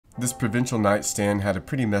This provincial nightstand had a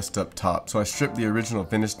pretty messed up top, so I stripped the original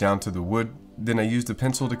finish down to the wood, then I used a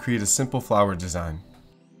pencil to create a simple flower design.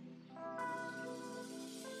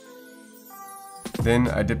 Then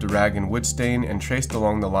I dipped a rag in wood stain and traced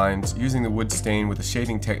along the lines, using the wood stain with a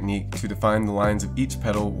shading technique to define the lines of each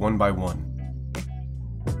petal one by one.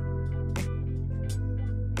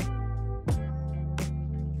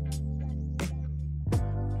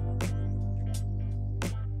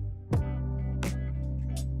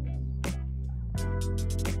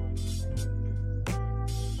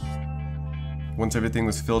 Once everything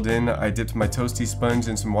was filled in, I dipped my toasty sponge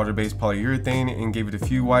in some water-based polyurethane and gave it a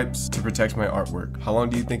few wipes to protect my artwork. How long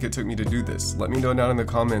do you think it took me to do this? Let me know down in the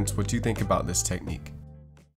comments what you think about this technique.